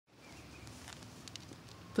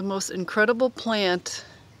The most incredible plant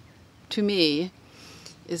to me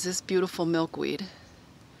is this beautiful milkweed.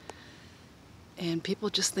 And people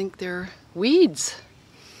just think they're weeds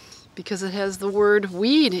because it has the word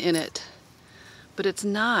weed in it. But it's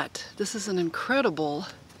not. This is an incredible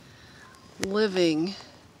living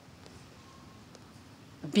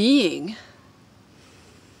being.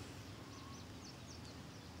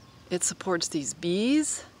 It supports these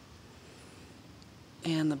bees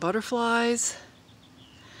and the butterflies,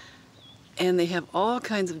 and they have all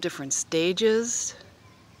kinds of different stages.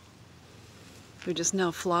 They're just now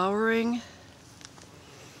flowering.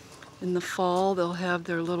 In the fall, they'll have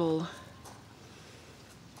their little,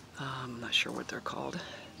 I'm not sure what they're called.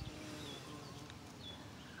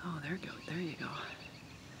 Oh, there you go.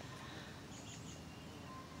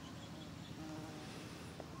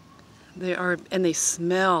 They are, and they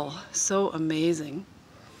smell so amazing.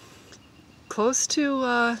 Close to,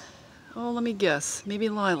 oh, let me guess, maybe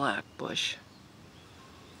lilac bush.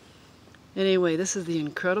 Anyway, this is the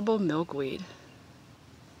incredible milkweed.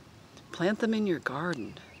 Plant them in your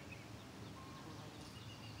garden.